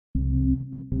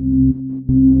And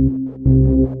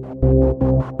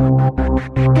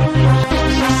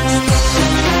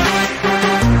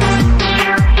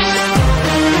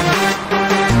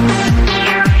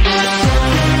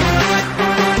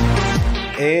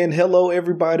hello,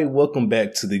 everybody. Welcome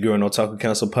back to the Girl No Otaku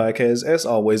Council podcast. As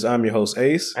always, I'm your host,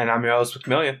 Ace. And I'm your host,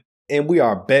 McMillian. And we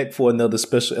are back for another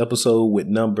special episode with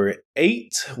number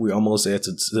 8. We're almost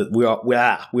we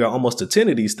are almost to 10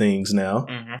 of these things now.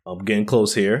 I'm getting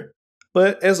close here.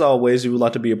 But as always, if you would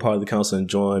like to be a part of the council and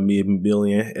join me and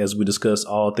McMillian as we discuss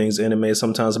all things anime,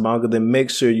 sometimes manga, then make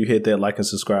sure you hit that like and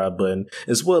subscribe button,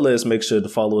 as well as make sure to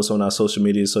follow us on our social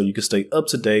media so you can stay up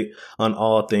to date on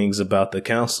all things about the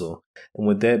council. And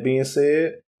with that being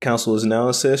said, council is now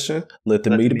in session. Let the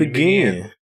meeting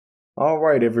begin. All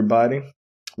right, everybody.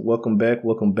 Welcome back.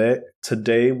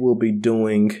 Today we'll be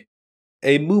doing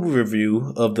a movie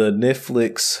review of the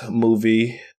Netflix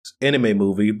anime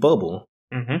movie Bubble.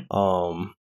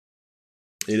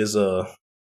 It's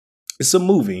a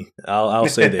movie. I'll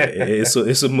say that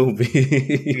it's a movie.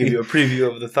 Give you a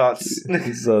preview of the thoughts.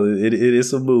 So it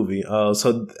is a movie.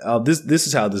 This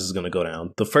is how this is going to go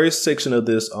down. The first section of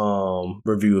this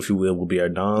review, if you will be our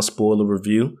non-spoiler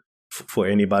review for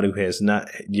anybody who has not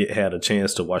yet had a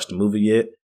chance to watch the movie yet.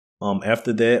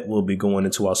 After that, we'll be going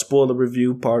into our spoiler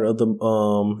review part of the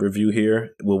review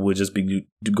here, where we'll just be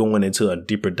going into a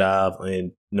deeper dive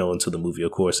and into the movie,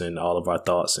 of course, and all of our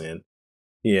thoughts and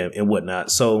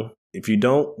whatnot. So if you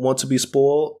don't want to be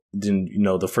spoiled, then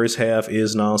the first half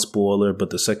is non-spoiler, but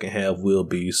the second half will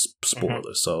be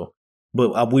spoiler. So,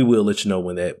 but we will let you know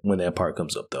when that part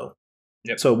comes up, though.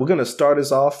 Yep. So we're gonna start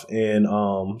us off, and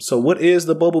so what is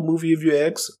the Bubble movie? If you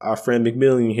ask, our friend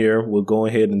McMillian here will go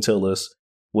ahead and tell us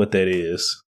what that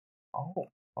is. Oh,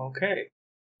 okay.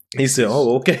 He said,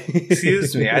 "Oh, okay."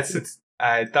 Excuse me.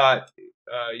 I thought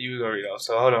you were gonna read off.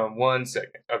 So hold on 1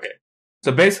 second. Okay.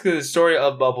 So basically, the story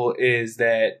of Bubble is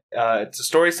that it's a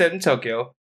story set in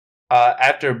Tokyo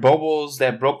after bubbles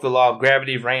that broke the law of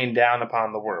gravity rained down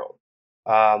upon the world.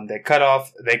 They cut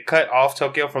off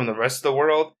Tokyo from the rest of the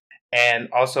world, and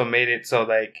also made it so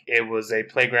like it was a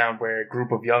playground where a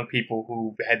group of young people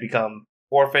who had become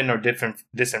orphaned or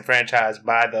disenfranchised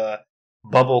by the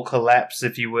bubble collapse,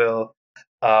 if you will,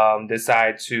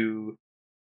 decide to,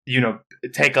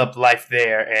 take up life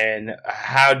there. And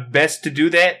how best to do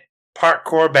that?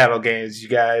 Parkour battle games, you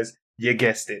guys. You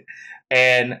guessed it.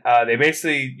 And they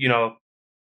basically,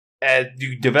 as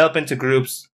you develop into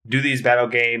groups, do these battle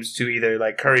games to either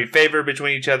like curry favor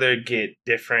between each other, get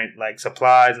different like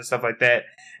supplies and stuff like that.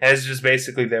 And it's just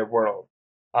basically their world.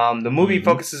 The movie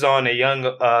focuses on a young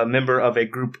member of a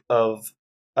group of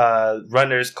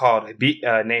runners called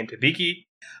named Hibiki.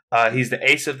 He's the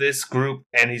ace of this group,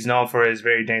 and he's known for his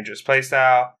very dangerous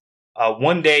playstyle.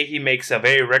 One day, he makes a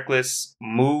very reckless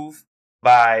move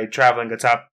by traveling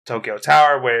atop Tokyo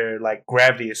Tower, where like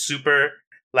gravity is super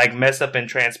like messed up and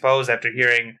transposed. After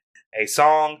hearing a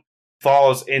song,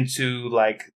 falls into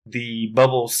like the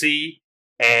bubble sea,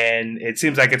 and it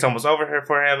seems like it's almost over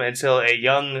for him until a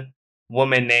young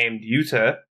woman named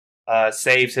Yuta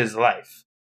saves his life.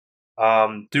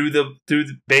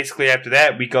 Basically after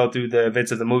that, we go through the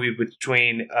events of the movie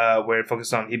between where it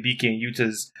focuses on Hibiki and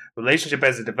Yuta's relationship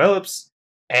as it develops,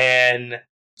 and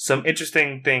some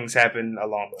interesting things happen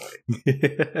along the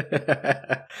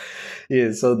way.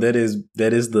 Yeah, so that is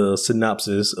the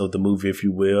synopsis of the movie, if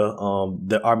you will.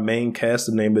 Our main cast,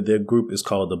 the name of their group is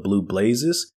called the Blue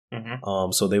Blazes.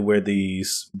 So they wear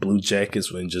these blue jackets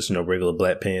and just regular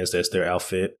black pants. That's their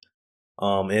outfit.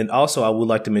 And also I would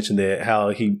like to mention that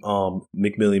how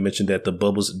McMillian mentioned that the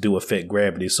bubbles do affect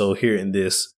gravity. So here in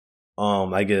this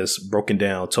I guess broken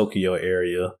down Tokyo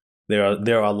area,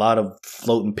 there are a lot of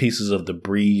floating pieces of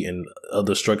debris and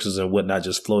other structures and whatnot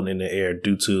just floating in the air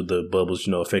due to the bubbles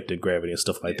affecting gravity and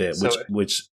stuff like that, so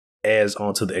which adds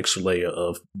onto the extra layer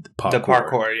of parkour. The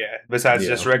parkour, yeah. Besides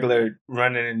just regular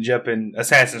running and jumping,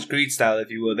 Assassin's Creed style, if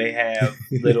you will, they have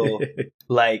little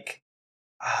like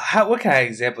what kind of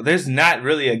example? There's not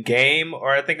really a game or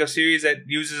I think a series that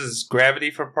uses gravity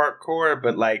for parkour,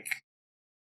 but like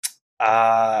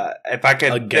if I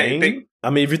could a game.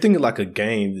 I mean, if you're thinking like a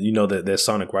game, that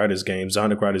Sonic Riders game,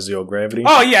 Sonic Riders Zero Gravity.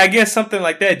 Oh yeah, I guess something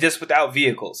like that, just without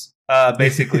vehicles.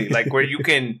 Basically, like where you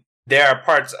can. There are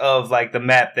parts of like the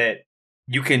map that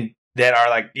are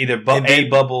like either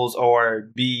bubbles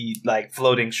or B like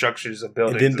floating structures of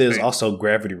buildings. And then there's also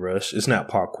Gravity Rush. It's not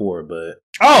parkour, but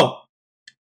I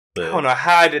don't know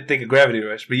how I didn't think of Gravity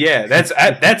Rush, but yeah, that's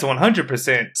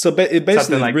 100%. So it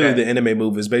basically like really that. The anime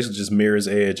movie is basically just Mirror's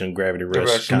Edge and Gravity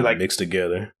Rush kind of like mixed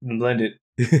together, blended,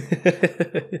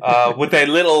 with a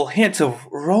little hint of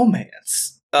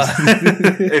romance.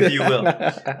 if you will.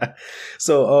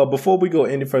 So before we go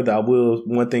any further,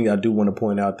 one thing I do want to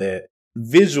point out that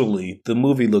visually the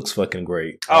movie looks fucking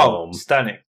great.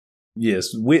 Stunning. Yes,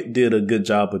 Wit did a good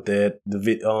job with that.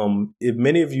 If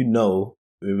many of you know,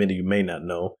 many of you may not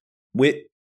know, Wit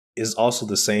is also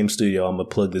the same studio. I'm gonna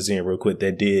plug this in real quick.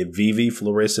 That did Vivi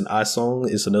Fluorescent Eye Song.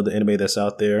 It's another anime that's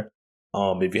out there.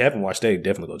 If you haven't watched that,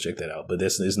 definitely go check that out. But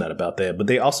it's not about that. But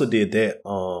they also did that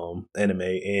anime,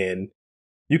 and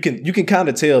you can kind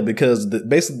of tell because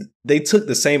basically they took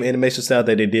the same animation style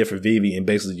that they did for Vivi and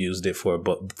basically used it for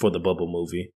the Bubble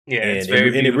movie. Yeah, and it's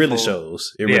very and it really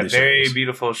shows. Very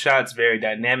beautiful shots, very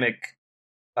dynamic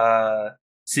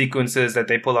sequences that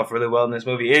they pull off really well in this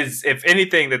movie. Is, if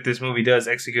anything that this movie does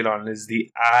execute on, is the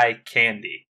eye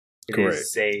candy. It Correct.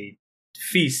 is a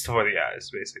feast for the eyes,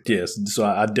 basically. Yes, so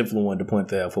I definitely wanted to point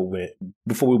that out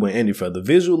before we went any further.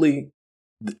 Visually,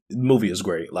 the movie is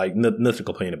great. Like nothing to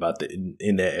complain about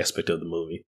in that aspect of the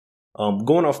movie.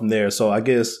 Going on from there, so I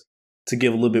guess to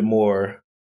give a little bit more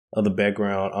of the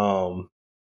background,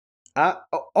 I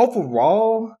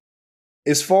overall,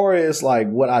 as far as like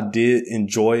what I did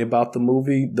enjoy about the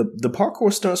movie, the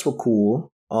parkour stunts were cool.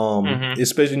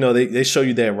 Especially, they show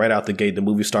you that right out the gate. The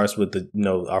movie starts with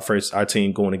our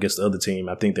team going against the other team.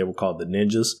 I think they were called the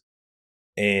Ninjas,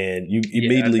 and you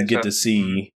immediately get to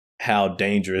see how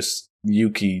dangerous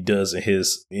Yuki does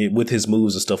with his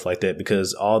moves and stuff like that,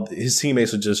 because all his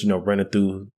teammates are just running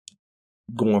through,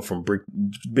 going from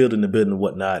building to building and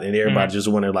whatnot, and everybody just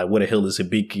wondering like, where the hell is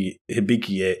Hibiki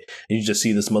at? And you just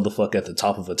see this motherfucker at the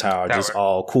top of a tower. Just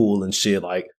all cool and shit.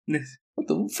 Like, what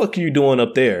the fuck are you doing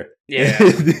up there? Yeah, and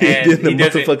then the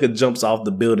motherfucker jumps off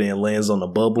the building and lands on the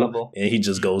bubble, and he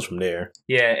just goes from there.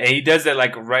 Yeah, and he does that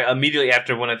like right immediately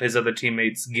after one of his other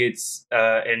teammates gets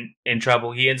in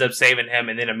trouble. He ends up saving him,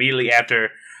 and then immediately after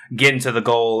getting to the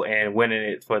goal and winning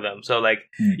it for them. So like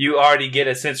you already get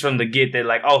a sense from the get that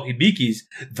like, oh, Hibiki's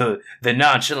the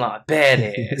nonchalant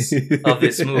badass of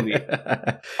this movie.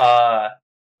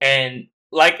 And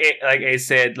like I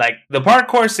said, like the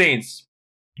parkour scenes,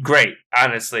 great.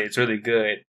 Honestly, it's really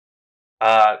good.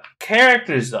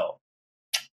 Characters though,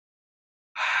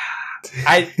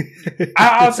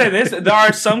 I'll say this: there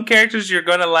are some characters you're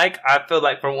gonna like. I feel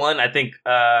like, for one, I think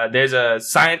there's a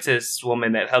scientist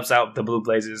woman that helps out the Blue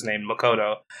Blazers named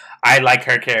Makoto. I like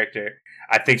her character.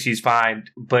 I think she's fine,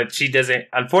 but she doesn't.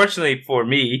 Unfortunately for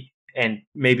me, and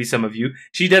maybe some of you,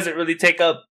 she doesn't really take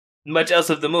up much else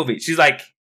of the movie. She's like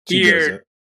here.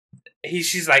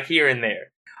 She's like here and there.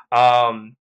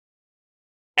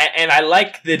 And I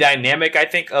like the dynamic, I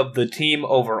think, of the team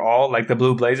overall, like the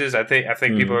Blue Blazers. I think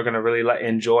people are going to really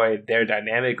enjoy their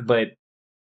dynamic. But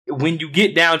when you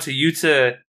get down to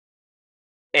Yuta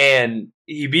and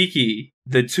Hibiki,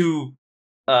 the two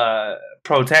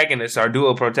protagonists, our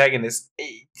duo protagonists,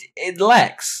 it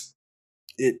lacks.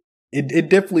 It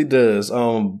definitely does.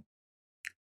 I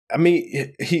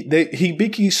mean,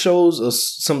 Hibiki shows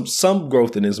us some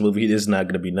growth in this movie. There's not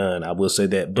going to be none, I will say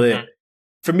that, but.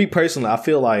 For me personally, I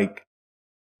feel like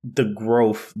the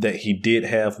growth that he did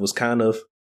have was kind of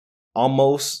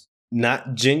almost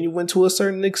not genuine to a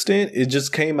certain extent. It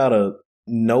just came out of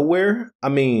nowhere. I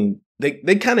mean, they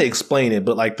kind of explain it,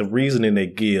 but like the reasoning they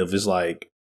give is like,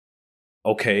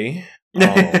 okay.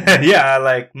 Yeah,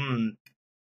 like,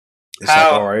 It's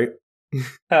like, all right.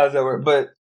 How does that work? But,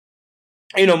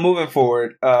 moving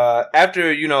forward,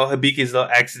 after, Hibiki's little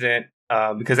accident,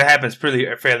 because it happens fairly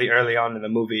early on in the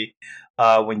movie,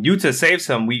 when Yuta saves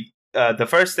him, the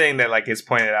first thing that like is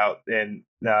pointed out and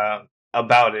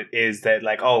about it is that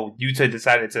like, oh, Hibiki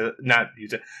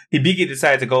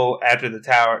decided to go after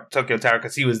the Tokyo Tower,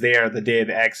 because he was there the day of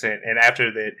the accident, and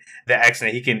after the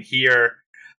accident, he can hear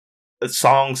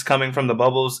songs coming from the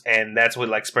bubbles, and that's what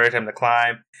like spurred him to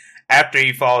climb. After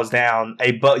he falls down,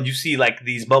 you see like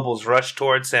these bubbles rush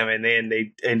towards him, and then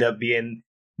they end up being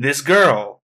this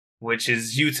girl, which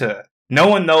is Yuta. No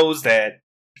one knows that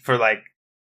for like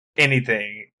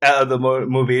anything out of the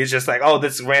movie. It's just like, oh,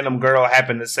 this random girl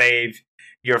happened to save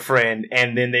your friend,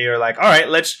 and then they are like, all right,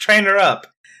 let's train her up.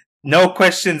 No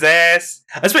questions asked.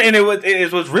 And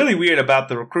it was really weird about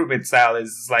the recruitment style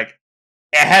is like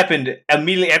it happened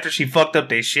immediately after she fucked up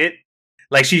their shit.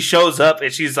 Like she shows up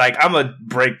and she's like, I'm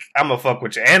gonna fuck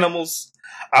with your animals.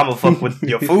 I'm gonna fuck with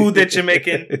your food that you're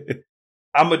making.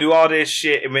 I'm gonna do all this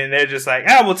shit. And then they're just like,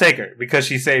 we'll take her because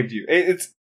she saved you.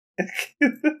 It's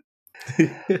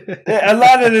a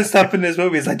lot of this stuff in this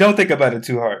movie is like, don't think about it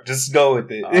too hard. Just go with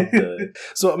it.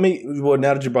 So, I mean, well,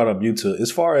 now that you brought up Yuta,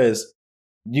 as far as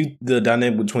the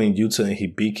dynamic between Yuta and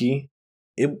Hibiki,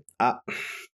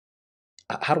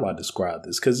 how do I describe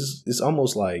this? Because it's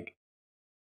almost like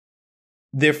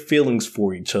their feelings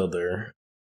for each other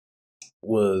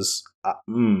was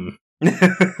Go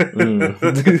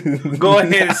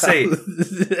ahead and say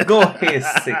it. Go ahead and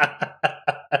say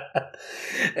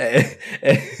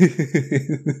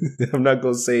it. I'm not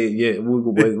gonna say it yet.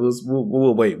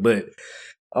 We'll wait, but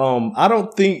I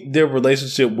don't think their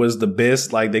relationship was the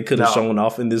best like they could have shown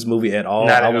off in this movie at all.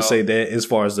 I would say that as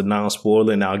far as the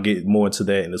non-spoiler, and I'll get more into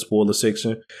that in the spoiler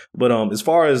section. But as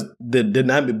far as the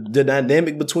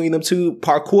dynamic between them two,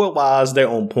 parkour wise, they're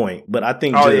on point. But I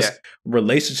think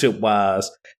relationship wise,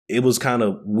 it was kind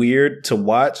of weird to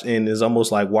watch, and it's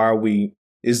almost like, why are we?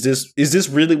 Is this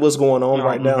really what's going on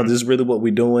right now? Is this really what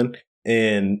we're doing?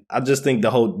 And I just think their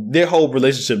whole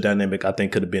relationship dynamic, I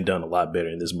think, could have been done a lot better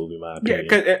in this movie, in my opinion.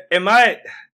 Yeah, because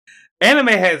anime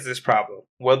has this problem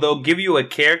where they'll give you a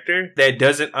character that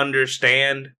doesn't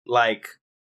understand, like,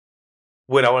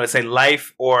 what I want to say,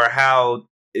 life or how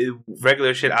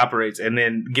regular shit operates, and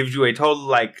then gives you a total,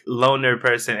 like, loner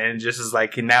person, and just is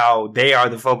like, now they are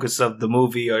the focus of the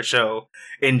movie or show.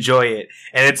 Enjoy it.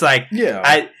 And it's like,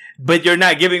 but you're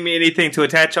not giving me anything to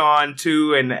attach on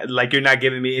to, and like you're not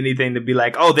giving me anything to be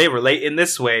like, oh, they relate in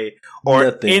this way,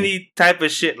 or any type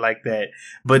of shit like that.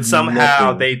 But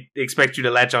somehow they expect you to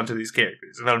latch onto these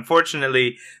characters, and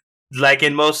unfortunately, like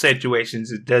in most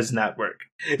situations, it does not work.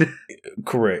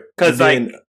 Correct. Because well,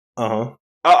 all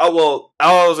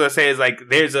I was gonna say is like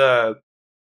there's a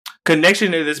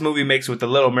connection that this movie makes with the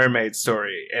Little Mermaid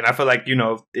story, and I feel like, you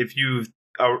know, if you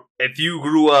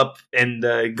grew up in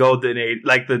the golden age,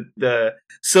 like the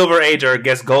silver age, or I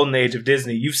guess golden age of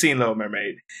Disney, you've seen Little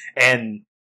Mermaid, and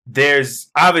there's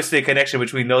obviously a connection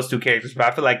between those two characters. But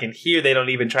I feel like in here they don't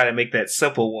even try to make that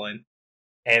simple one,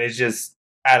 and it's just,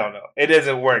 I don't know, it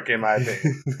doesn't work in my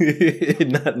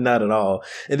opinion. not at all.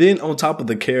 And then on top of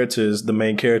the characters, the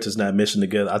main characters not meshing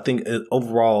together, I think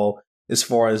overall, as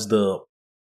far as the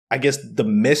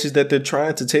message that they're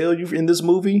trying to tell you in this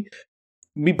movie,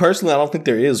 me personally, I don't think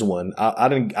there is one. I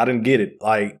didn't get it.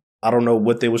 Like, I don't know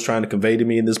what they was trying to convey to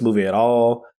me in this movie at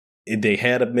all. If they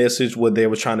had a message, what they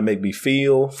were trying to make me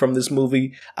feel from this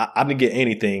movie, I didn't get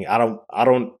anything. I don't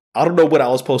know what I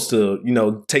was supposed to, you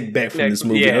know, take back from this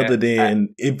movie, other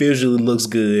than it visually looks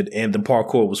good and the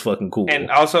parkour was fucking cool. And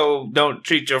also, don't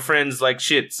treat your friends like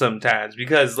shit sometimes,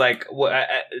 because like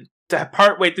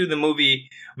partway through the movie,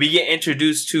 we get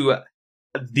introduced to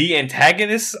the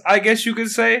antagonist, I guess you could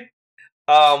say.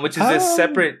 Which is a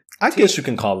separate... I guess you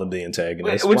can call them the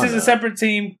antagonist. Which is a separate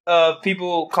team of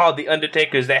people called the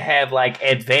Undertakers that have, like,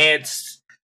 advanced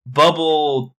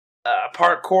bubble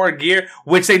parkour gear,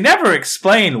 which they never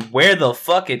explain where the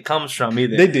fuck it comes from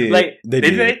either. They did. Like,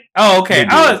 did they? Oh, okay.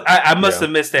 I must have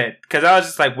missed that, because I was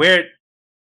just like, where...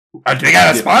 they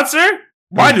got a sponsor?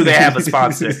 Why do they have a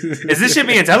sponsor? Is this shit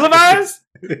being televised?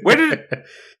 Where did...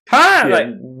 Huh? Yeah, like,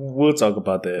 we'll talk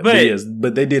about that.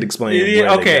 But they did explain.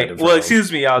 Yeah, okay. Well,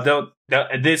 excuse me, y'all. Don't.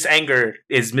 This anger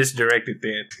is misdirected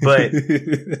then. But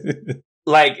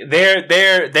like,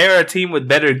 they're a team with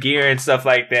better gear and stuff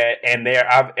like that, and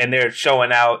they're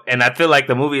showing out. And I feel like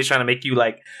the movie is trying to make you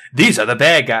like, these are the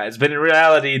bad guys. But in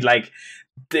reality, like,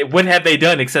 what have they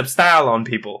done except style on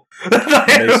people?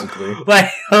 Basically,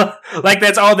 like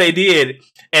that's all they did.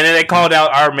 And then they called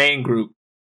out our main group.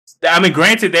 I mean,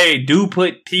 granted, they do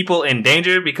put people in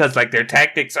danger because, like, their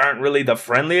tactics aren't really the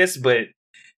friendliest, but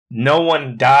no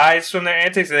one dies from their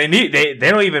antics. And they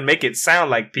don't even make it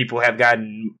sound like people have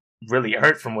gotten really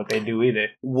hurt from what they do either.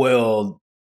 Well,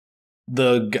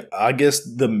 I guess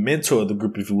the mentor of the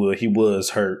group, if you will, he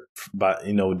was hurt by,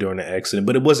 you know, during the accident,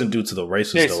 but it wasn't due to the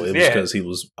racists, though. It was because he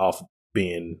was off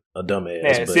being a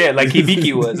dumbass. Yeah, like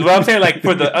Hibiki was. Well, I'm saying, like,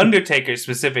 for the Undertaker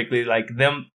specifically, like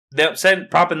them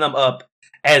propping them up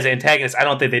as antagonists, I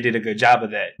don't think they did a good job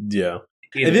of that. Yeah.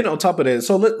 Either. And then on top of that,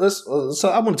 so so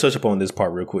I want to touch upon this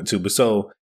part real quick too. But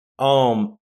so,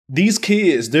 these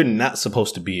kids, they're not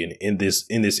supposed to be in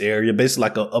this area. Basically,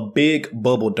 like a big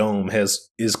bubble dome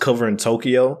is covering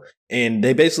Tokyo, and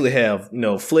they basically have, you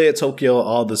know, fled Tokyo,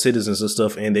 all the citizens and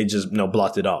stuff, and they just, you know,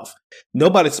 blocked it off.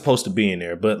 Nobody's supposed to be in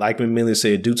there, but like Millie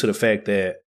said, due to the fact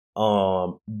that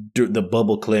the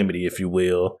bubble calamity, if you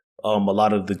will. A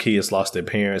lot of the kids lost their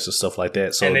parents and stuff like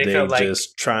that. So they're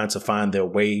just trying to find their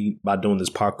way by doing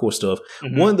this parkour stuff.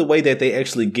 Mm-hmm. One of the way that they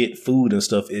actually get food and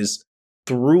stuff is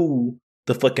through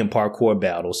the fucking parkour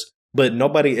battles. But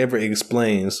nobody ever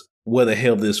explains where the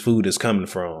hell this food is coming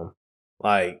from.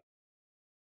 Like,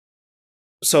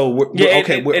 so we're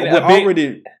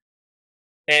already...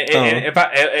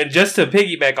 And just to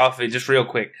piggyback off of it, just real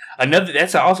quick,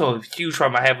 that's also a huge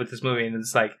problem I have with this movie, and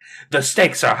it's like the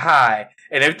stakes are high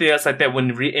and everything else like that. When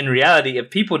in reality, if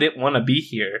people didn't want to be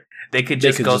here, they could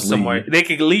just go somewhere. Leave. They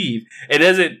could leave. It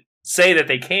doesn't. say that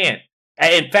they can't.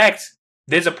 And in fact,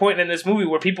 there's a point in this movie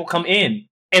where people come in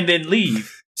and then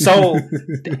leave. So,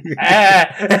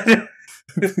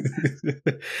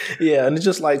 yeah, and it's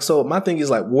just like, so my thing is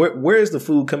like, where is the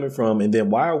food coming from, and then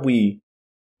why are we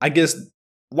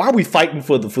fighting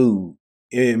for the food?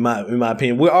 In my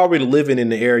opinion, we're already living in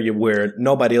the area where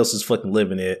nobody else is fucking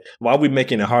living it. Why are we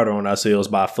making it harder on ourselves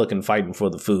by fucking fighting for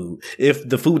the food if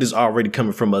the food is already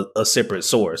coming from a separate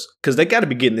source? Because they got to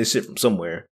be getting this shit from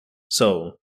somewhere.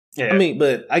 So, yeah. I mean,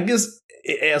 but I guess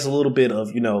it adds a little bit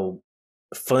of,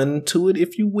 fun to it,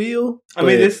 if you will. I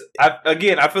mean,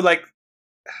 I feel like,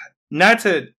 not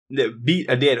to beat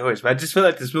a dead horse, but I just feel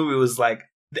like this movie was like,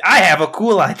 I have a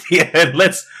cool idea.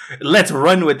 let's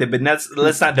run with it, but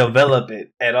let's not develop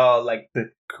it at all.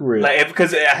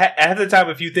 Because at the time,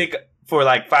 if you think for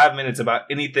like 5 minutes about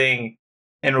anything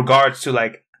in regards to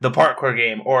like the parkour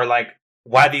game or like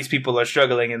why these people are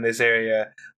struggling in this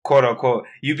area, quote unquote,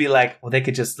 you'd be like, well, they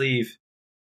could just leave.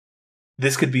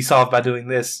 This could be solved by doing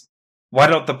this. Why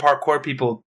don't the parkour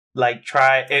people like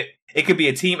try it? It could be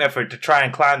a team effort to try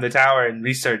and climb the tower and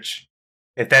research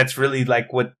if that's really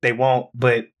like what they want,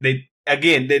 but they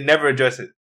never address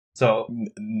it. So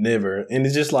never, and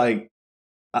it's just like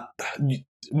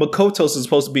Makoto's is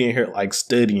supposed to be in here like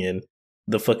studying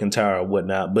the fucking tower or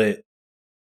whatnot, but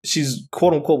she's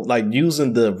quote unquote like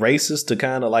using the races to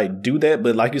kind of like do that.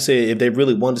 But like you said, if they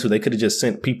really wanted to, they could have just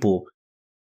sent people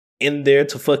in there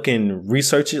to fucking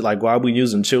research it. Like, why are we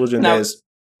using children that's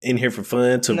in here for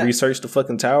fun to research the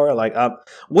fucking tower? Like,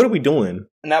 what are we doing?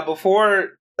 Now,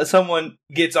 before someone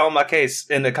gets on my case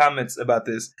in the comments about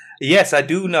this, yes, I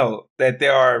do know that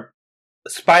there are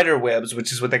spider webs,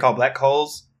 which is what they call black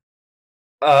holes,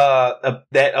 that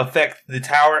affect the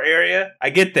tower area. I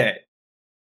get that.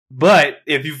 But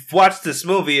if you've watched this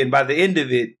movie and by the end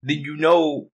of it, then you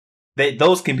know that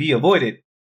those can be avoided.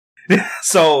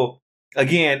 So,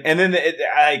 again, and then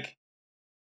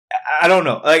I don't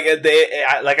know.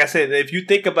 Like I said, if you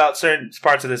think about certain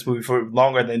parts of this movie for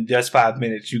longer than just 5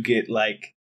 minutes, you get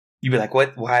like, you'd be like,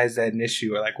 what? Why is that an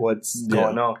issue? Or like, what's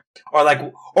going on?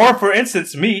 Or for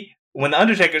instance, me, when the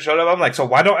Undertaker showed up, I'm like, so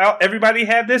why don't everybody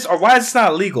have this? Or why is it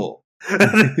not illegal?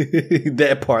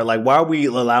 That part, like, why are we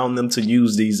allowing them to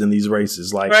use these in these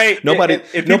races? Like, right. Nobody's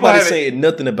saying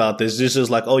nothing about this. It's just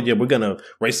like, oh yeah, we're gonna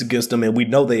race against them, and we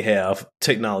know they have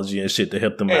technology and shit to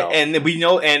help them out. And we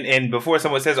know, and before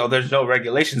someone says, oh, there's no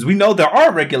regulations, we know there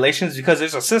are regulations because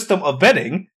there's a system of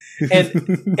betting. And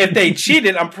if they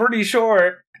cheated, I'm pretty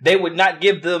sure they would not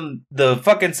give them the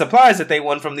fucking supplies that they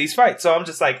won from these fights. So I'm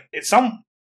just like,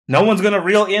 no one's gonna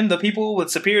reel in the people with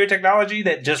superior technology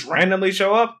that just randomly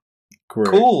show up.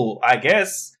 Correct. Cool, I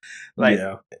guess. Like,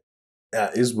 yeah,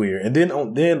 it's weird.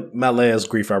 And then my last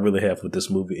grief I really have with this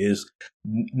movie is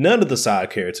none of the side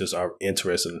characters are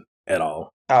interesting at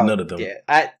all. None of them. Yeah,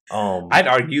 I'd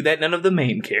argue that none of the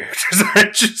main characters are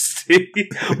interesting,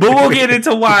 but we'll get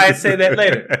into why I say that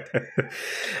later.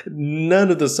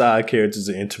 None of the side characters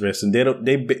are interesting.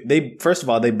 They first of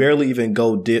all, they barely even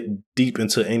go deep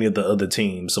into any of the other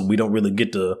teams, so we don't really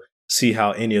get to see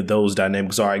how any of those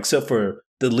dynamics are, except for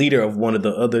the leader of one of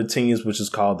the other teams, which is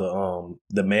called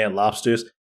the Mad Lobsters.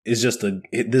 Is just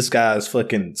this guy is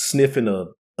fucking sniffing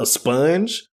a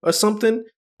sponge or something.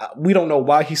 We don't know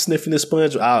why he's sniffing this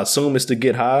sponge. I assume it's to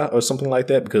get high or something like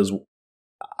that, because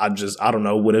I don't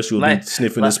know what else you would be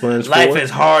sniffing the sponge for. Life is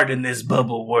hard in this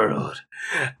bubble world.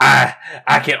 I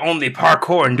can only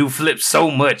parkour and do flips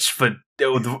so much for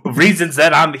the reasons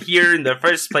that I'm here in the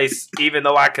first place, even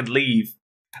though I could leave.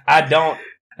 I don't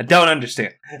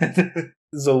understand.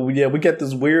 So yeah, we got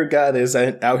this weird guy that's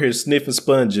out here sniffing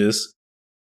sponges,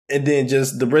 and then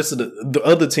just the rest of the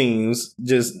other teams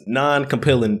just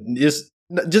non-compelling, just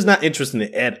not interesting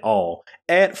at all,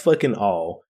 at fucking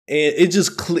all. And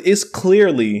it's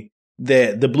clearly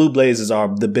that the Blue Blazers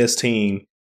are the best team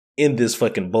in this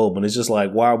fucking bulb, and it's just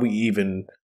like, why are we even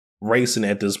racing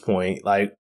at this point?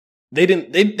 Like, they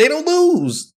don't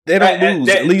lose. They don't lose.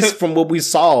 At least from what we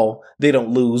saw, they don't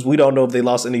lose. We don't know if they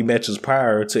lost any matches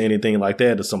prior to anything like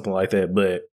that or something like that.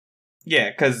 But yeah,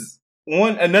 because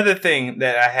another thing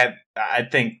that I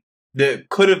think that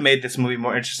could have made this movie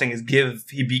more interesting is give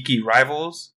Hibiki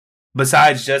rivals.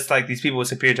 Besides just like these people with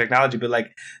superior technology, but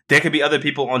like there could be other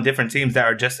people on different teams that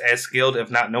are just as skilled,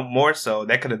 if not no more. So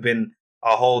that could have been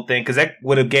a whole thing, because that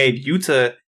would have gave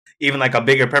Yuta even like a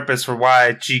bigger purpose for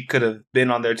why she could have been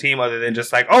on their team, other than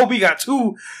just like, oh, we got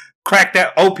two cracked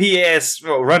out OPS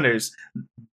runners,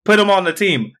 put them on the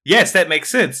team. Yes, that makes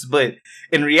sense, but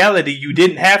in reality, you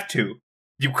didn't have to.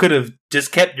 You could have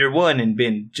just kept your one and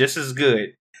been just as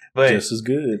good. But just as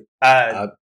good.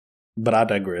 But I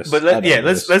digress. But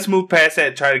let's move past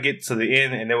that. Try to get to the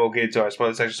end, and then we'll get to our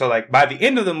spoiler section. So, like by the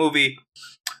end of the movie,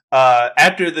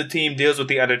 after the team deals with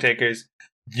the Undertakers,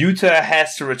 Yuta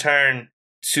has to return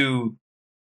to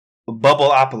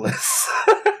Bubbleopolis.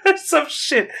 Some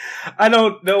shit. I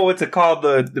don't know what to call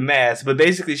the mask, but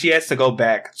basically she has to go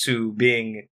back to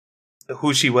being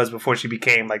who she was before she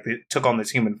became took on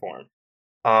this human form.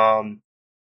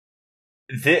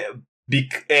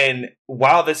 And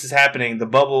while this is happening, the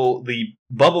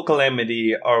bubble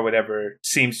calamity or whatever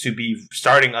seems to be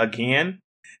starting again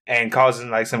and causing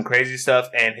like some crazy stuff.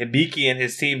 And Hibiki and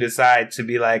his team decide to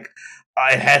be like,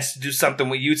 it has to do something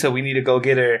with Yuta. We need to go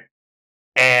get her.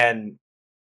 And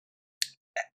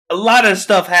a lot of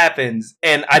stuff happens,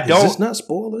 and I don't. Is this not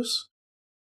spoilers?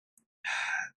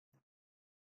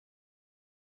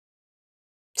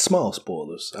 Small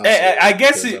spoilers. I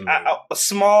guess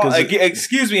small.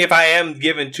 Excuse me if I am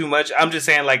giving too much. I'm just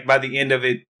saying, like by the end of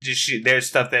it, there's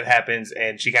stuff that happens,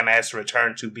 and she kind of has to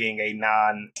return to being a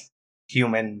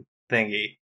non-human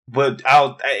thingy. But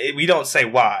we don't say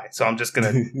why, so I'm just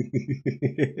gonna.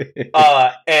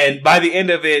 And by the end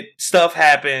of it, stuff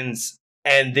happens,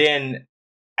 and then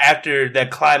after the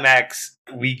climax,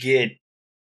 we get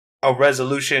a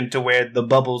resolution to where the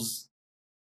bubbles.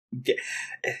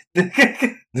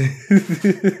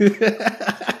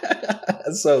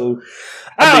 So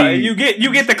you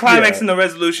get the climax and the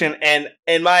resolution, and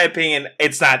in my opinion,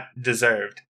 it's not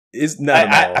deserved. It's not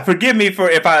at all. Forgive me for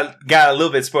if I got a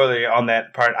little bit spoilery on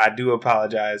that part. I do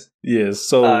apologize. Yes.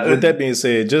 So with that being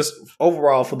said, just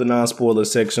overall for the non-spoiler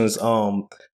sections,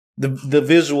 the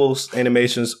visuals,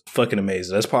 animations, fucking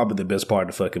amazing. That's probably the best part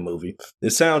of the fucking movie. The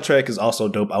soundtrack is also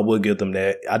dope. I will give them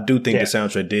that. I do think the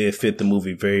soundtrack did fit the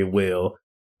movie very well.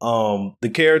 The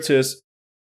characters,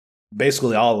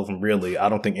 basically all of them, really. I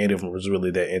don't think any of them was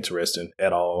really that interesting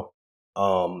at all.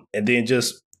 And then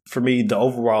just for me, the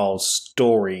overall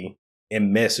story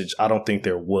and message, I don't think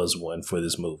there was one for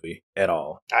this movie at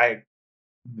all.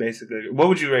 What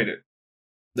would you rate it?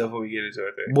 Before we get into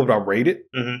it, what would I rate it?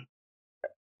 Mm-hmm.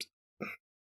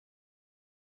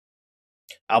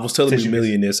 I was telling you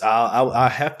million this. I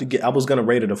have to get. I was gonna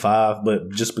rate it a 5, but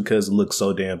just because it looks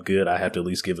so damn good, I have to at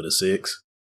least give it a 6.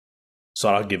 So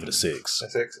I'll give it a 6. A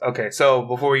 6. Okay. So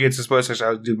before we get to spoiler section,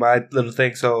 I'll do my little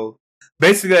thing. So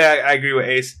basically, I agree with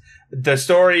Ace. The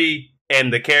story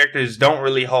and the characters don't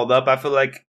really hold up. I feel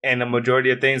like, and the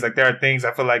majority of things, like there are things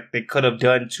I feel like they could have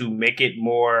done to make it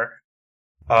more.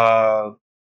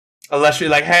 Unless you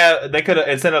they could have,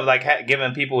 instead of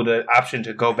giving people the option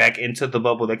to go back into the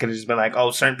bubble, they could have just been like,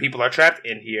 oh, certain people are trapped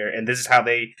in here, and this is how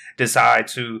they decide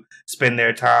to spend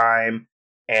their time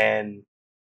and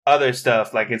other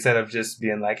stuff. Like instead of just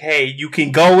being like, hey, you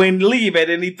can go and leave at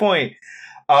any point.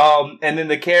 And then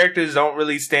the characters don't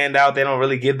really stand out. They don't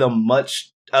really give them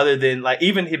much other than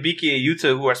even Hibiki and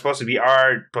Yuta, who are supposed to be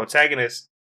our protagonists.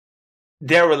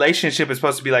 Their relationship is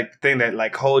supposed to be the thing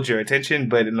that holds your attention,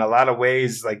 but in a lot of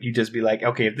ways, you just be like,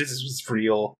 okay, if this was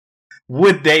real,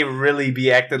 would they really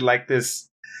be acting like this?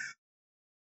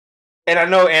 And I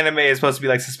know anime is supposed to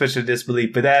be suspension of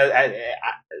disbelief, but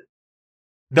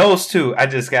those two, I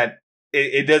just got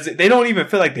it doesn't. They don't even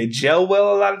feel like they gel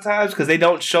well a lot of times because they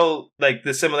don't show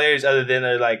the similarities other than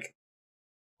they're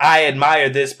I admire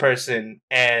this person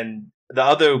and the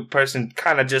other person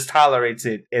kind of just tolerates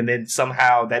it, and then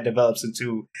somehow that develops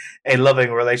into a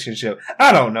loving relationship.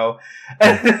 I don't know.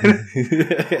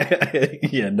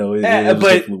 Yeah, no, it was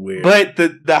definitely weird. But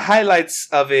the highlights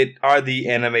of it are the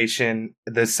animation,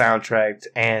 the soundtrack,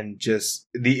 and just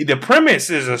the premise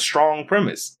is a strong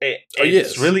premise.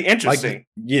 It's really interesting.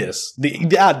 Yes,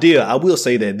 the idea. I will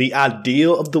say that the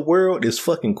idea of the world is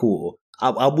fucking cool.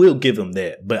 I will give them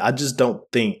that, but I just don't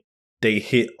think they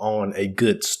hit on a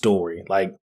good story,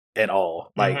 at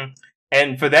all.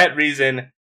 And for that reason,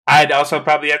 I'd also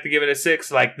probably have to give it a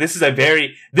 6. This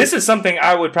is something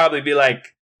I would probably be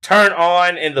turn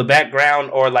on in the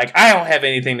background, or I don't have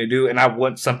anything to do and I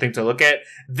want something to look at.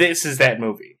 This is that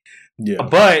movie. Yeah.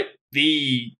 But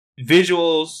the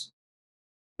visuals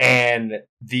and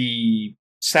the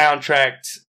soundtrack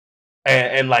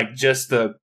and just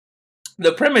the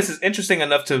premise is interesting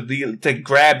enough to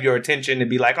grab your attention and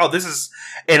be like, oh, this is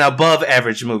an above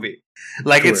average movie.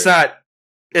 It's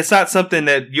not something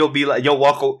that you'll be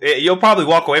you'll probably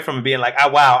walk away from it being like, oh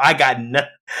wow, I got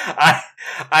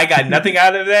nothing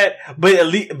out of that.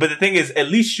 But but the thing is, at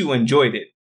least you enjoyed it.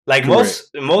 Most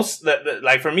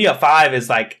for me, a 5 is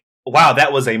wow,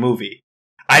 that was a movie.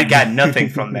 I got nothing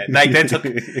from that.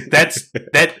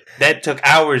 That took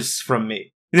hours from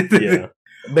me. Yeah.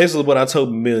 Basically, what I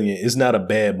told Million is not a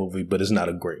bad movie, but it's not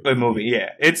a great movie.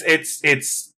 Yeah, it's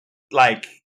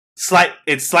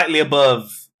it's slightly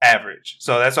above average.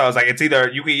 So that's why I was like, it's either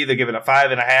you can either give it a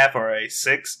 5.5 or a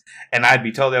 6, and I'd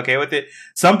be totally okay with it.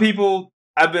 Some people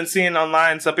I've been seeing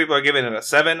online, some people are giving it a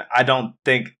 7. I don't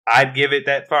think I'd give it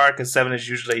that far because 7 is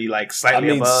usually like slightly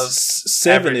above.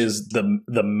 7 average. is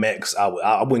the max.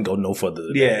 I wouldn't go no further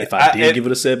than Yeah, that. If I did give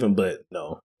it a 7, but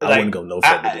no, I wouldn't go no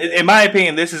further than that. In my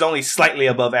opinion, this is only slightly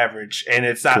above average, and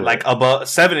it's not like above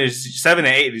 7 and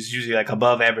 8 is usually like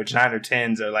above average. 9 or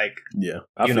 10s are like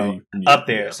up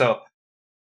there. Yeah. So.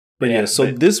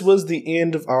 So this was the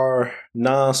end of our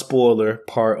non-spoiler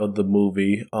part of the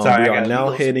movie. Sorry, we are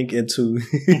now heading into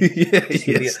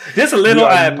just a little.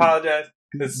 I apologize.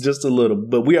 Just a little,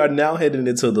 but we are now heading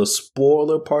into the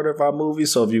spoiler part of our movie.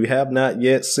 So if you have not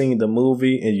yet seen the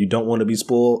movie and you don't want to be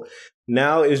spoiled,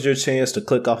 now is your chance to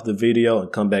click off the video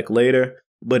and come back later.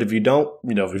 But if you don't,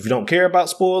 if you don't care about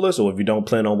spoilers, or if you don't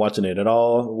plan on watching it at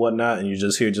all, or whatnot, and you're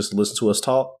just here just to listen to us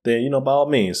talk, then by all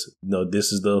means,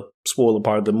 this is the spoiler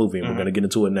part of the movie, and we're going to get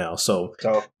into it now. So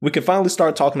we can finally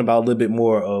start talking about a little bit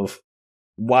more of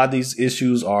why these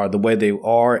issues are the way they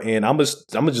are, and I'm just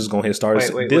going to go ahead and start.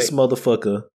 This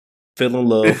motherfucker fell in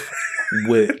love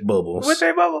with Bubbles. What's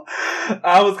that, Bubble?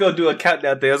 I was going to do a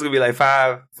countdown thing. It was going to be like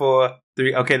 5, 4,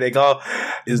 3. Okay, they go.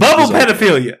 Bubble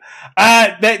pedophilia.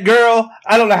 That girl,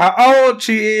 I don't know how old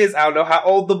she is. I don't know how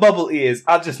old the Bubble is.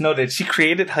 I just know that she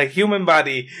created her human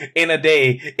body in a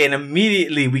day, and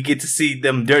immediately we get to see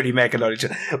them dirty macking on each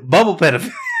other. Bubble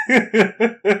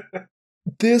pedophilia.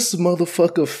 This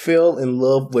motherfucker fell in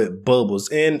love with Bubbles.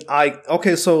 And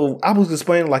so I was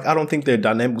explaining, I don't think their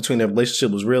dynamic between their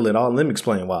relationship was real at all. Let me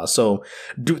explain why. So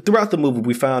throughout the movie,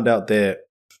 we found out that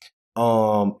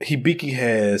Hibiki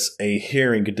has a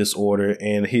hearing disorder,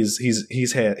 and he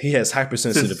has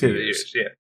hypersensitive ears. Yeah.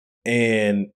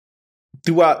 And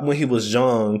throughout when he was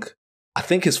young, I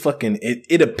think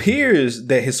it appears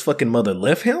that his fucking mother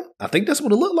left him. I think that's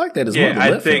what it looked like, that his mother left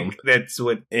him. I think that's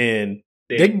what. And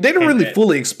they didn't really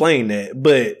fully explain that,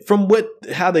 but from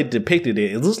how they depicted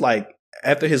it, it looks like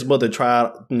after his mother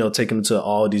tried, taking him to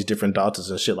all these different doctors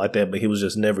and shit like that, but he was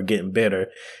just never getting better.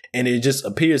 And it just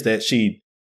appears that she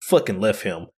fucking left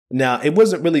him. Now, it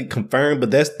wasn't really confirmed,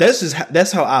 but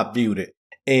that's how I viewed it.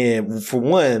 And for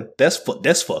one, that's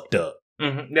fucked up.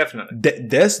 Mm-hmm, definitely.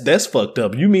 That's fucked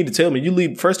up. You mean to tell me you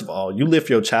lift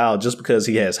your child just because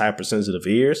he has hypersensitive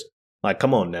ears? Like,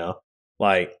 come on now.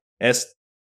 Like, that's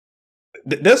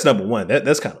number one.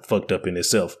 That's kind of fucked up in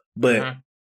itself. But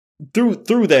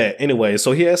through that, anyway,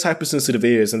 so he has hypersensitive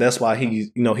ears, and that's why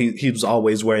he was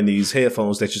always wearing these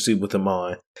headphones that you see with him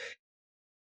on.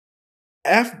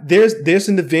 There's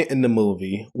an event in the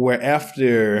movie where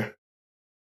after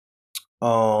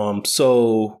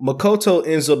so Makoto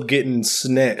ends up getting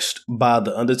snatched by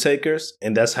the Undertakers,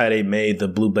 and that's how they made the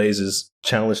Blue Blazes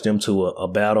challenge them to a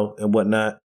battle and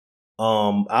whatnot.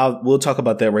 We'll talk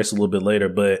about that race a little bit later,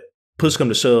 but push come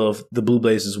to shove, the Blue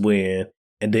Blazes win,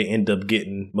 and they end up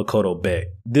getting Makoto back.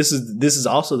 This is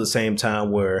also the same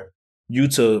time where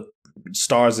Yuta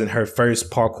stars in her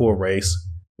first parkour race.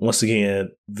 Once again,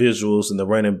 visuals and the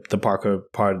running the parkour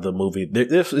part of the movie,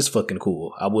 it's fucking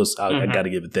cool. I gotta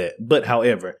give it that. But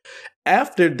however,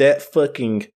 after that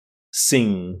fucking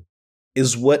scene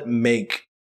is what make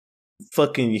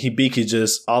fucking Hibiki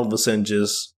just all of a sudden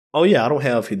just, oh yeah, I don't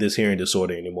have this hearing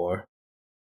disorder anymore.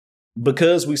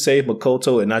 Because we saved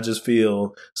Makoto and I just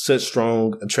feel such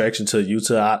strong attraction to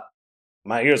Yuta,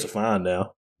 my ears are fine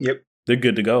now. Yep. They're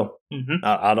good to go. Mm-hmm.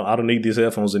 I don't need these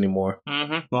headphones anymore.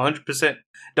 100%.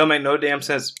 Don't make no damn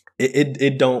sense.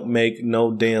 It don't make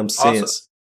no damn sense.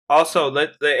 Also,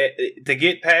 to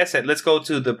get past that, let's go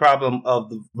to the problem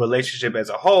of the relationship as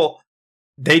a whole.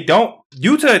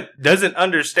 Yuta doesn't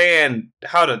understand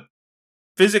how to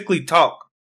physically talk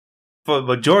for the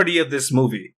majority of this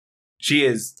movie. She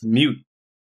is mute.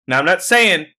 Now, I'm not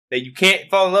saying that you can't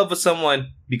fall in love with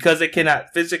someone because they cannot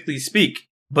physically speak,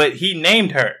 but he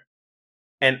named her.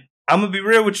 And I'm going to be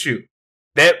real with you.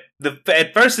 At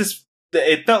first,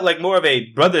 it felt like more of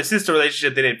a brother-sister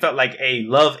relationship than it felt like a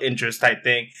love interest type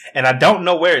thing. And I don't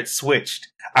know where it switched.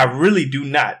 I really do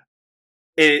not.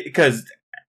 Because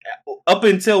up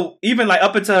until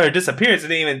her disappearance,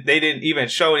 they didn't even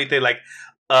show anything like,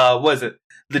 was it?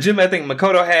 Legitimately, I think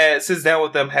Makoto sits down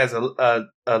with them, has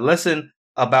a lesson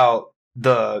about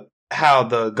how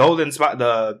the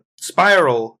the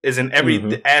spiral is in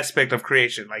every aspect of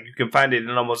creation. Like, you can find it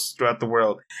in almost throughout the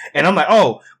world. And I'm like,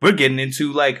 oh, we're getting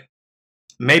into like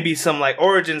maybe some like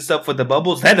origin stuff with the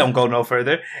bubbles that don't go no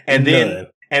further. And then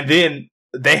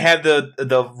they have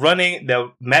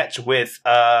the match with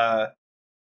the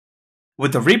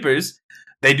Reapers.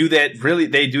 They do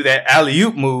that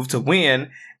alley-oop move to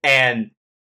win, and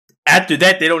after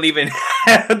that, they don't even.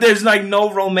 There's like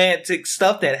no romantic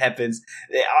stuff that happens.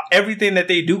 Everything that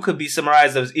they do could be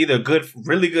summarized as either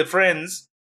really good friends,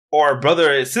 or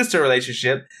brother and sister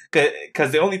relationship.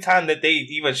 Because the only time that they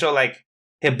even show like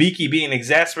Hibiki being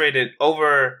exasperated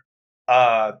over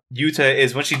Yuta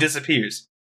is when she disappears.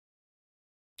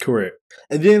 Correct.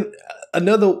 And then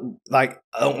another, like,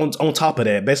 on top of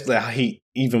that, basically how he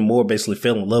even more basically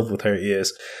fell in love with her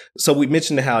is, so we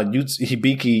mentioned how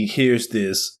Hibiki hears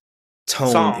this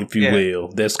tone, if you will,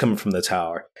 that's coming from the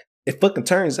tower. It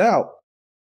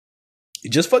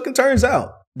just fucking turns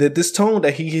out that this tone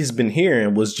that he has been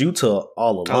hearing was Yuta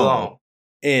all along.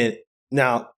 And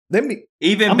now, let me...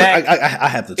 I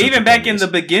have to touch even back in the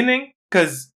beginning,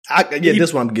 because...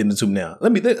 that's what I'm getting into now.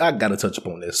 I gotta touch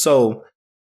upon this. So...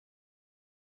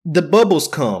 the bubbles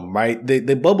come, right?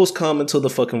 The bubbles come into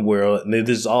the fucking world, and they're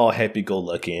just all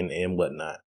happy-go-lucky and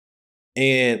whatnot.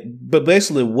 But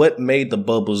basically, what made the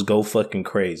bubbles go fucking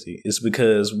crazy is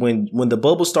because when the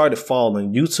bubbles started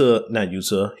falling,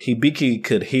 Hibiki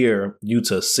could hear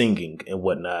Yuta singing and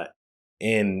whatnot,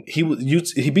 and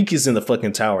Hibiki's in the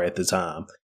fucking tower at the time,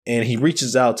 and he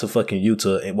reaches out to fucking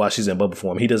Yuta, and while she's in bubble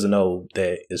form, he doesn't know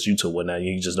that it's Yuta or whatnot.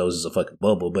 He just knows it's a fucking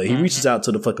bubble, but he reaches out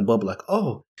to the fucking bubble like,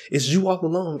 "Oh, it's you all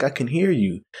along. I can hear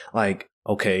you." Like,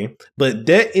 okay, but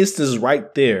that instance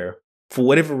right there, for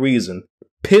whatever reason,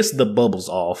 pissed the bubbles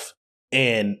off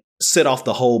and set off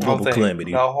the whole bubble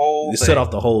calamity. Set off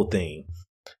the whole thing.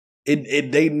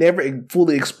 They never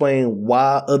fully explain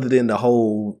why, other than the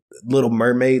whole Little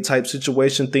Mermaid type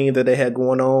situation thing that they had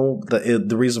going on.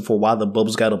 The reason for why the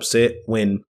bubbles got upset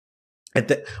when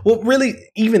really,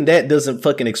 even that doesn't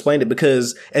fucking explain it,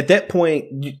 because at that point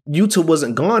Yuta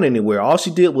wasn't gone anywhere. All she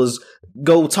did was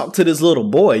go talk to this little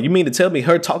boy. You mean to tell me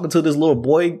her talking to this little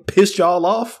boy pissed y'all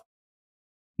off?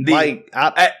 I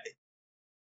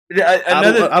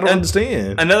don't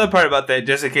understand. Another part about that,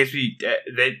 just in case we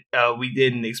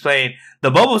didn't explain, the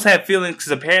bubbles have feelings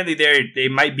because apparently they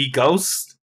might be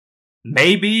ghosts.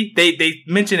 Maybe they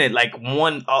mention it like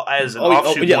one as an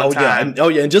offshoot. Time.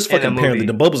 And just fucking apparently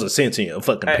the bubbles are sentient.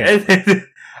 Fucking apparently,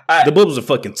 the bubbles are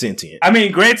fucking sentient. I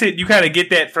mean, granted, you kind of get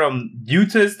that from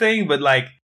Yuta's thing, but like,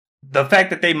 the fact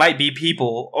that they might be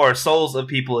people or souls of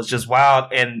people is just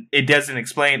wild, and it doesn't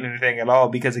explain anything at all,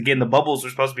 because again, the bubbles are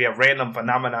supposed to be a random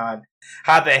phenomenon.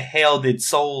 How the hell did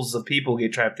souls of people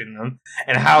get trapped in them?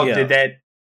 And how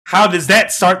does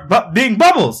that start being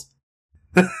bubbles?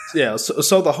 Yeah,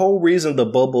 so the whole reason the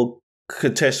bubble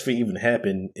catastrophe even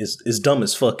happened is dumb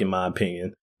as fuck in my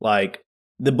opinion. Like,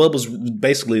 the bubbles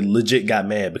basically legit got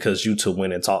mad because Yuta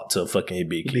went and talked to fucking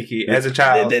Hibiki as a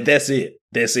child. That's it.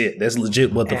 That's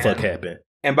legit what the fuck happened.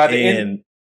 And by the end,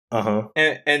 and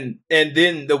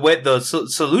then the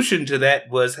solution to that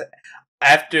was,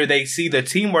 after they see the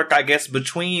teamwork, I guess,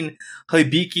 between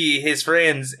Hibiki, his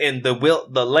friends, and the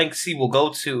lengths he will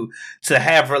go to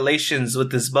have relations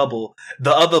with this bubble,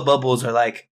 the other bubbles are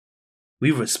like, "We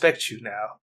respect you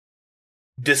now.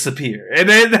 Disappear." And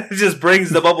then it just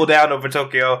brings the bubble down over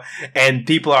Tokyo, and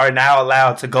people are now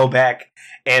allowed to go back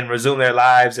and resume their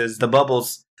lives as the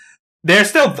bubbles. They're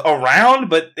still around,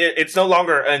 but it's no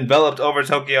longer enveloped over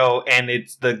Tokyo, and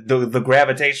it's the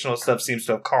gravitational stuff seems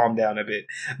to have calmed down a bit.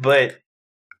 But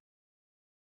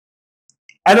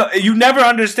you never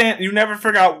understand, you never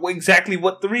figure out exactly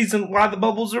what the reason why the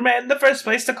bubbles are mad in the first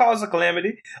place to cause a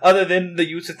calamity, other than the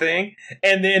Yuta thing.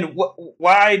 And then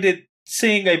why did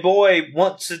seeing a boy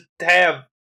want to have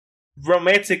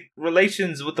romantic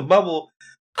relations with the bubble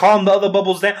calm the other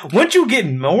bubbles down? Wouldn't you get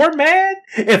more mad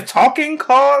if talking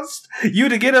caused you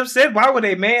to get upset? Why would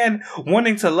a man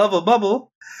wanting to love a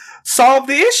bubble solve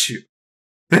the issue?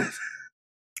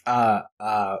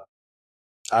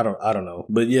 I don't know.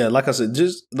 But yeah, like I said,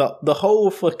 just the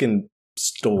whole fucking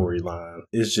storyline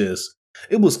is just,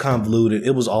 it was convoluted.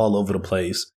 It was all over the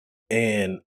place.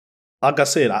 And like I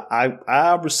said,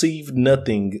 I received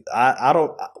nothing.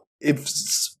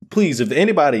 If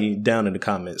anybody down in the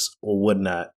comments or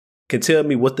whatnot can tell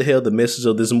me what the hell the message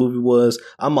of this movie was,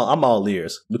 I'm all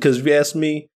ears. Because if you ask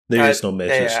me, there is no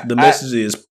message. The message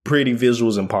is pretty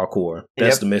visuals and parkour.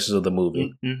 That's the message of the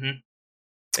movie. Mm-hmm.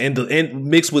 And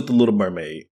mixed with the Little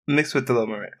Mermaid.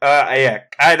 I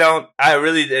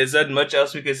really, there's not much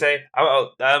else we could say.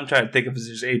 I'm trying to think if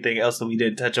there's anything else that we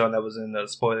didn't touch on that was in the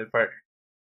spoiler part.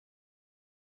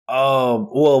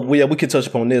 We could touch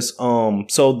upon this.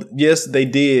 So yes, they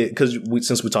did, because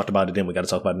since we talked about it then, we got to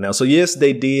talk about it now. So yes,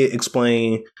 they did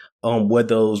explain where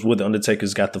the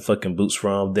Undertakers got the fucking boots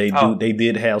from. They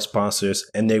did have sponsors,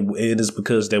 and it is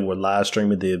because they were live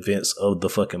streaming the events of the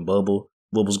fucking bubble,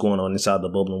 what was going on inside the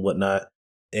bubble and whatnot,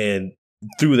 and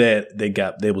through that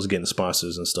they was getting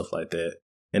sponsors and stuff like that.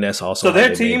 and that's also so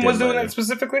their team was doing that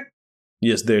specifically.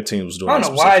 Yes, their team was doing that. I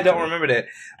don't know why I don't remember that.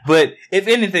 But if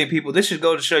anything, people, this should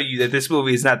go to show you that this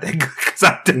movie is not that good. Because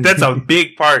that's a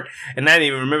big part. And I didn't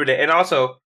even remember that. And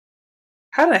also,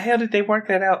 how the hell did they work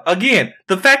that out? Again,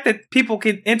 the fact that people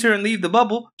can enter and leave the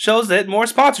bubble shows that more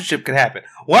sponsorship could happen.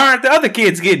 Why aren't the other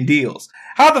kids getting deals?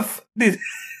 How the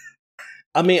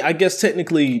I mean, I guess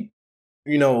technically,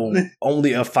 you know,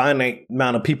 only a finite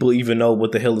amount of people even know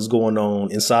what the hell is going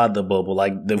on inside the bubble.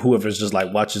 Like whoever's just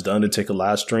like watches the Undertaker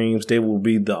live streams, they will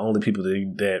be the only people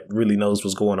that really knows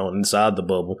what's going on inside the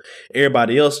bubble.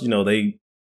 Everybody else, you know, they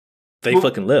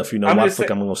fucking left. You know, why the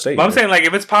fuck I'm gonna stay? I'm saying, like,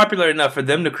 if it's popular enough for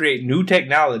them to create new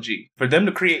technology, for them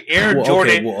to create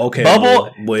Jordan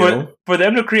bubble, for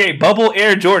them to create bubble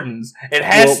Air Jordans, it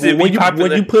has to be popular.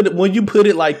 When you put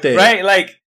it like that, right?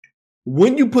 Like.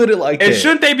 When you put it like that,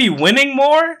 shouldn't they be winning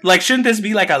more? Like, shouldn't this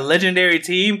be like a legendary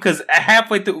team? Because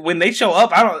halfway through, when they show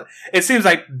up, it seems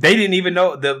like they didn't even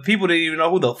know, the people didn't even know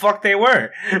who the fuck they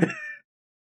were.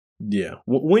 Yeah,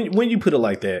 when you put it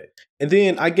like that, and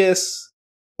then I guess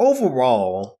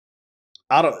overall,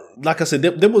 like I said,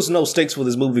 there was no stakes for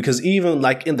this movie because even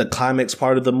like in the climax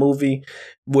part of the movie,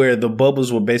 where the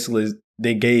bubbles were basically.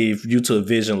 They gave Yuta a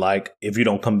vision like, if you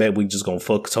don't come back, we just gonna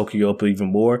fuck Tokyo up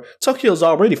even more. Tokyo's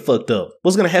already fucked up.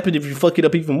 What's gonna happen if you fuck it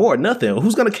up even more? Nothing.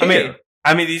 Who's gonna care?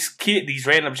 I mean, these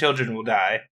random children will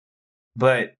die,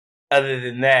 but other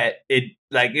than that, the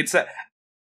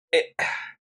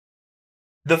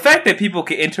fact that people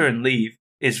can enter and leave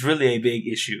is really a big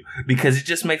issue because it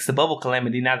just makes the bubble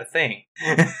calamity not a thing.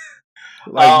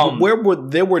 Like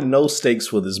there were no stakes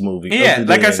for this movie. Yeah,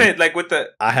 like I said, like with the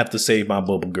I have to save my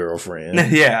bubble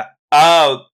girlfriend. Yeah.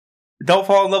 Don't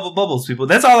fall in love with bubbles, people.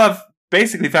 That's all I've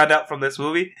basically found out from this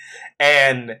movie.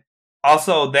 And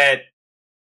also that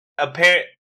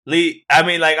apparently, I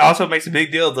mean, like, also makes a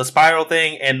big deal of the spiral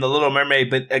thing and the Little Mermaid,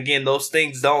 but again, those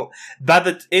things don't, by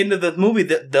the end of the movie,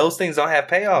 those things don't have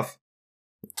payoff.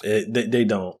 They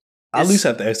don't. I at least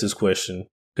have to ask this question.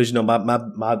 Because, you know,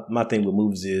 my thing with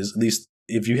movies is, at least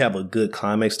if you have a good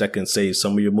climax that can save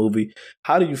some of your movie,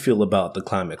 how do you feel about the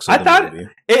climax of the movie?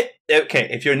 Okay,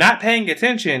 if you're not paying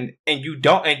attention and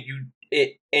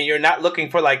you're not looking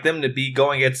for like them to be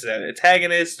going against an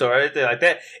antagonist or anything like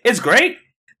that, it's great.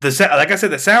 Like I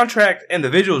said, the soundtrack and the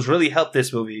visuals really helped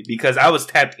this movie because I was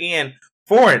tapped in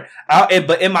for it.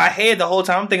 But in my head the whole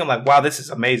time I'm thinking like, wow, this is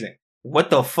amazing.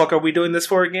 What the fuck are we doing this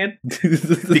for again?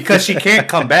 Because she can't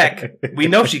come back. We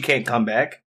know she can't come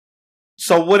back.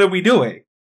 So what are we doing?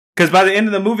 Because by the end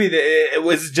of the movie, it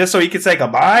was just so he could say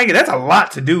goodbye. That's a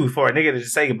lot to do for a nigga to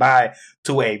just say goodbye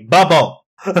to a bubble.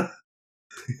 Yeah,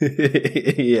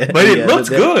 but it looks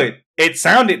good. It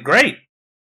sounded great.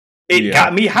 It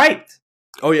got me hyped.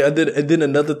 Oh yeah, and then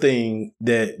another thing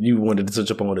that you wanted to touch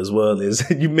upon as well is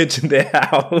you mentioned that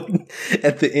how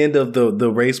at the end of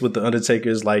the race with the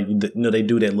Undertakers, like, you know, they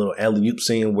do that little alley-oop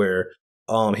scene where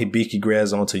Hibiki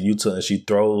grabs onto Yuta and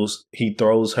he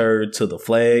throws her to the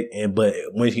flag, but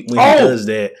when he does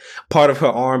that, part of her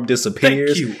arm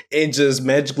disappears and just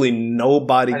magically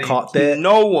nobody caught that.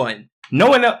 No one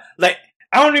else, like.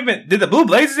 I don't even... Did the Blue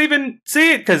Blazers even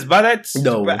see it? Because by that...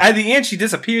 No. At the end, she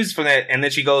disappears from that, and then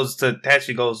she goes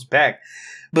back.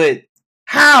 But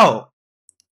how?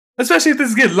 Especially if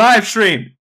this gets live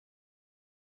streamed.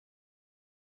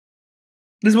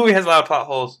 This movie has a lot of plot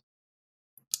holes.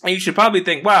 And you should probably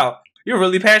think, wow, you're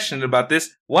really passionate about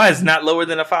this. Why is it not lower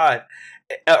than a 5?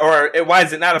 Or why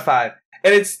is it not a 5?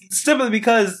 And it's simply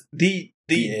because the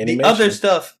other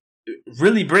stuff...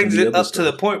 really brings it up to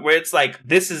the point where it's like,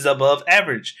 this is above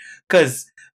average.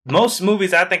 Because most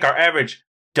movies I think are average.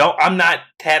 I'm not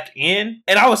tapped in.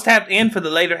 And I was tapped in for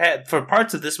the later for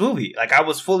parts of this movie. Like, I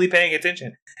was fully paying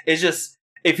attention. It's just,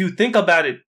 if you think about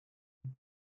it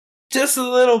just a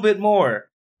little bit more,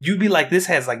 you'd be like, this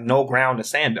has like no ground to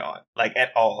stand on. Like, at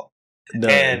all. No,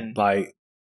 and like,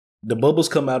 the bubbles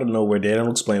come out of nowhere. They don't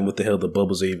explain what the hell the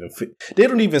bubbles even fit. They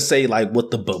don't even say like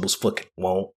what the bubbles fucking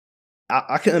want.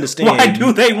 I can understand. Why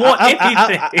do they want anything?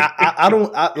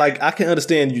 I can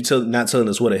understand you not telling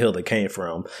us where the hell they came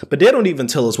from, but they don't even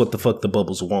tell us what the fuck the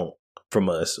bubbles want from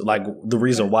us. Like, the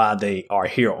reason why they are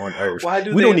here on Earth.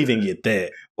 We don't even get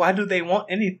that. Why do they want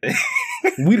anything?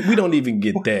 we don't even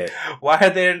get that. Why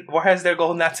is their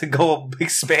goal not to go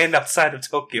expand outside of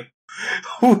Tokyo?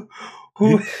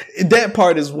 That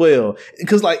part as well,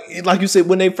 because like you said,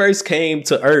 when they first came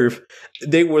to Earth,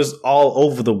 they was all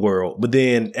over the world. But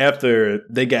then after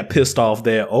they got pissed off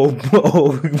that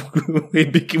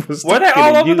Hibiki was were they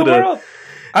all over the world?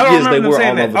 I don't remember them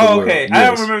saying that. Oh, okay. I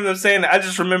don't remember them saying that. I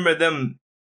just remember them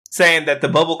saying that the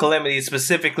bubble calamity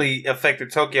specifically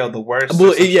affected Tokyo the worst.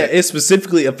 Well, it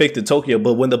specifically affected Tokyo,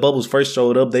 but when the bubbles first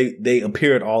showed up, they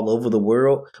appeared all over the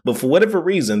world. But for whatever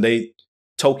reason,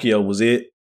 Tokyo was it.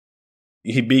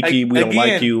 Hibiki, we don't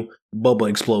like you. Bubble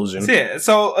explosion. Yeah.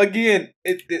 So again,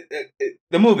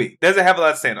 the movie doesn't have a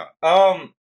lot to stand on.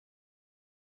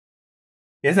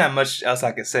 There's not much else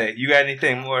I can say. You got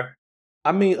anything more?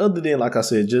 I mean, other than, like I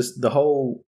said, just the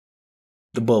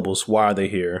bubbles. Why are they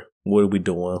here? What are we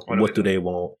doing? What do they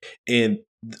want? And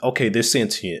okay, they're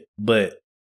sentient, but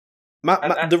like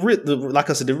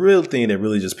I said, the real thing that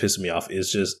really just pissed me off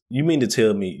is just, you mean to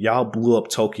tell me y'all blew up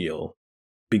Tokyo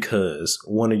because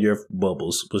one of your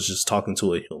bubbles was just talking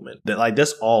to a human?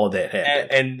 That's all that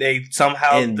happened, and they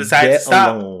somehow decided to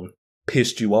stop. Alone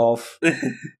pissed you off.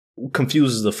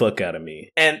 Confuses the fuck out of me.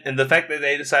 And the fact that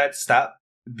they decided to stop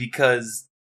because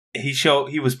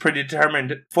he was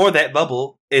predetermined for that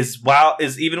bubble is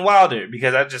even wilder,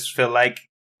 because I just feel like,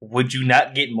 would you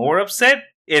not get more upset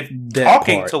if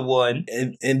talking to one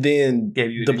and then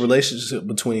the relationship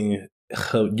between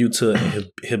Yuta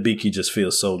and Hibiki just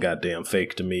feels so goddamn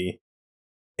fake to me.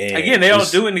 And again, they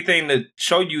don't do anything to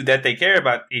show you that they care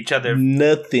about each other.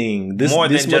 Nothing. This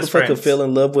motherfucker fell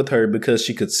in love with her because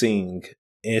she could sing.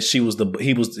 And she was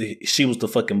the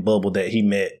fucking bubble that he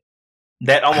met.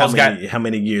 That almost how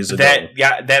many years ago?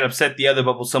 That upset the other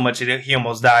bubble so much that he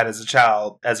almost died as a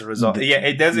child as a result.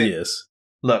 It doesn't. Yes.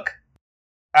 Look,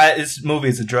 this movie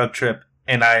is a drug trip,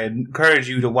 and I encourage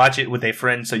you to watch it with a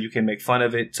friend so you can make fun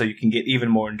of it, so you can get even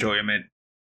more enjoyment.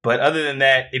 But other than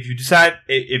that, if you decide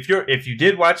if you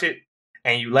did watch it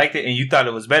and you liked it and you thought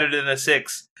it was better than a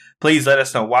 6, please let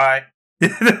us know why.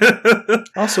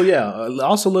 Also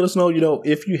let us know,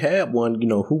 if you had one,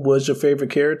 who was your favorite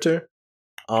character?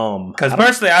 Because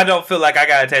personally, I don't feel like I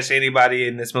got attached to anybody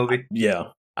in this movie.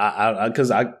 Yeah,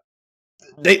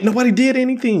 nobody did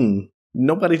anything.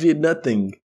 Nobody did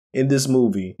nothing in this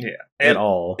movie. Yeah, at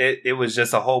all. It was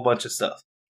just a whole bunch of stuff.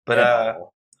 But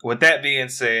with that being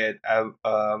said, go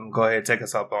ahead and take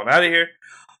us up on out of here.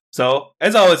 So,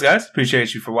 as always, guys,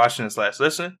 appreciate you for watching this /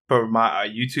 listening. For my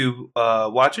YouTube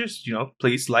watchers,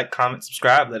 please like, comment,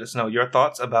 subscribe. Let us know your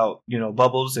thoughts about,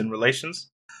 bubbles and relations.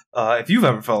 If you've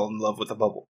ever fallen in love with a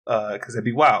bubble, because it'd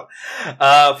be wild.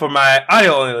 For my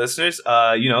audio-only listeners,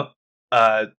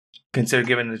 consider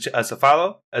giving us a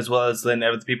follow, as well as letting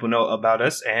other people know about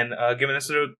us and giving us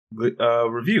a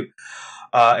review.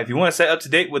 If you want to stay up to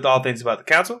date with all things about the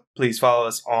council, please follow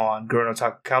us on Gurren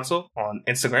Otaku Council on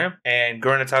Instagram and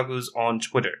Gurren Otaku's on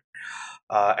Twitter.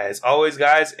 As always,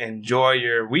 guys, enjoy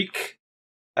your week.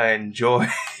 Enjoy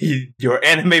your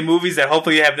anime movies that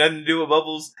hopefully have nothing to do with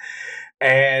bubbles.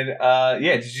 And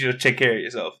just take care of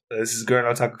yourself. This is Gurren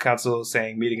Otaku Council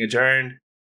saying meeting adjourned.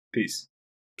 Peace.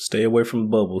 Stay away from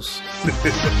bubbles.